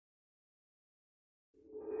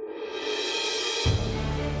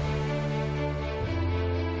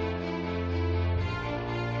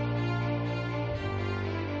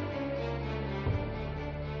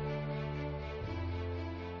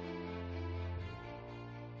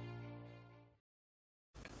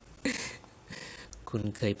คุณ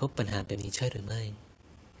เคยพบปัญหาแบบนี้ใช่หรือไม่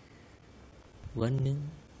วันหนึ่ง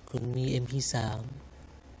คุณมี Mp3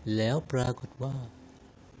 แล้วปรากฏว่า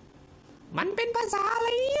มันเป็นภาษาอะไร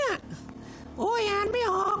เนี่ยโอ้ยอ่านไม่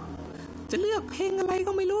ออกจะเลือกเพลงอะไร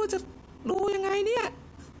ก็ไม่รู้จะดูยังไงเนี่ย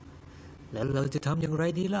แล้วเราจะทำอย่างไร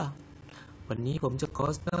ดีล่ะวันนี้ผมจะขอ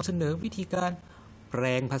นำเสนอวิธีการแปล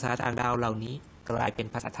งภาษาต่างดาวเหล่านี้กลายเป็น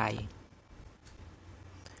ภาษาไทย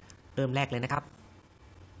เริ่มแรกเลยนะครับ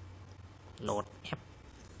โหลดแอป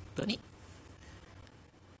ตัวนี้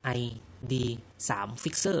ID3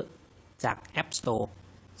 Fixer จาก App Store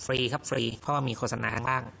ฟรีครับฟรีเพราะว่ามีโฆษณาข้าง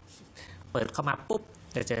ล่างเปิดเข้ามาปุ๊บ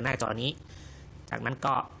จะเจอหน้าจอนี้จากนั้น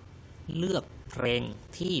ก็เลือกเพลง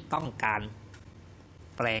ที่ต้องการ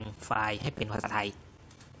แปลงไฟล์ให้เป็นภาษาไทย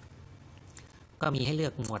ก็มีให้เลื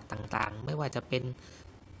อกหมวดต่างๆไม่ว่าจะเป็น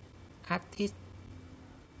อาร์ติสต์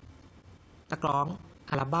นักร้อง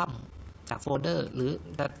อัลบั้มจากโฟลเดอร์หรือ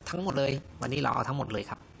ทั้งหมดเลยวันนี้เราเอาทั้งหมดเลย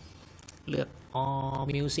ครับเลือก all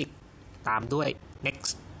music ตามด้วย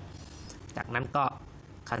next จากนั้นก็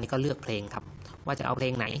คราวนี้ก็เลือกเพลงครับว่าจะเอาเพล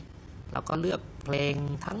งไหนเราก็เลือกเพลง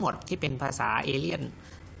ทั้งหมดที่เป็นภาษาเอเลี่ยน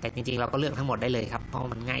แต่จริงๆเราก็เลือกทั้งหมดได้เลยครับเพราะ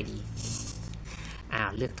มันง่ายดี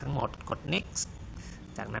เลือกทั้งหมดกด next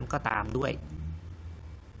จากนั้นก็ตามด้วย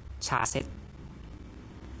ชาเซต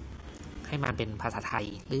ให้มันเป็นภาษาไทย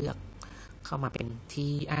เลือกเข้ามาเป็น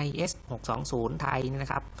TIS 620ไทยน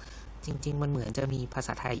ะครับจริงๆมันเหมือนจะมีภาษ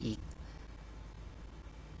าไทยอีก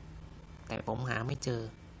แต่ผมหาไม่เจอ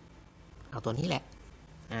เอาตัวนี้แหละ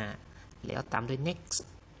แล้วตามด้วย next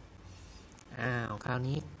คราว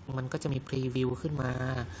นี้มันก็จะมีพรีวิวขึ้นมา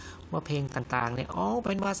ว่าเพลงต่างๆเนี่ยเ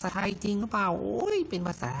ป็นภาษาไทยจริงหรือเปล่าโอ้ยเป็นภ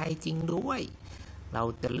าษาไทยจริงด้วยเรา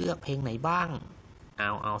จะเลือกเพลงไหนบ้าง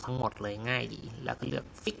เอาทั้งหมดเลยง่ายดีแล้วก็เลือก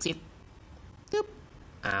fix it ตึ๊บ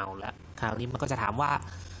ละคราวนี้มันก็จะถามว่า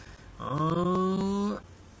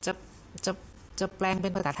จะแปลงเป็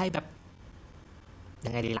นภาษาไทยแบบยั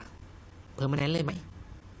งไงดีล่ะpermanentเลยไหม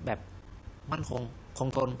แบบมั่นคงคง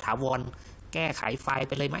ทนถาวรแก้ไขไฟล์ไ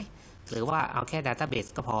ปเลยไหมหรือว่าเอาแค่ database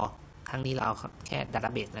ก็พอครั้งนี้เราเอาแค่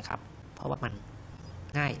database นะครับเพราะว่ามัน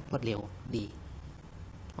ง่ายรวดเร็วดี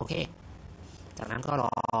โอเคจากนั้นก็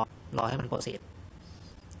รอให้มันโปรเซส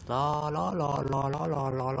รอ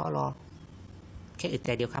แค่อึดใจ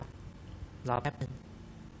เดียวครับรอแป๊บนึง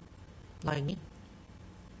รออย่างนี้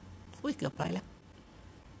เกือบไปแล้ว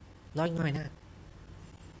รออีกหน่อยนะ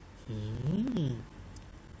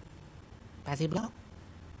80แล้ว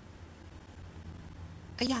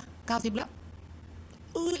90แล้ว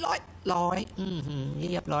ร้อย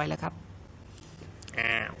เรียบร้อยแล้วครับ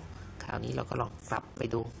คราวนี้เราก็ลองกลับไป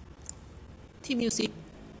ดูที่มิวสิก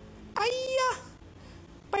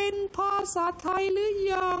เป็นภาษาไทยหรื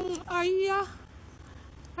อยัง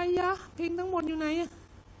เพลงทั้งหมดอยู่ไหน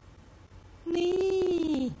นี่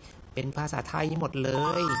เป็นภาษาไทยหมดเล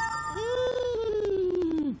ย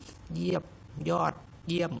เยี่ยมยอด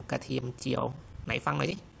เยี่ยมกระเทียมเจียวไหนฟังหน่อย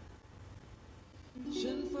ดิ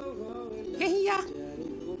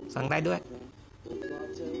ฟังได้ด้วย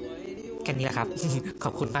แค่นี้แหละครับขอ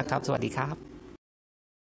บคุณมากครับสวัสดีครับ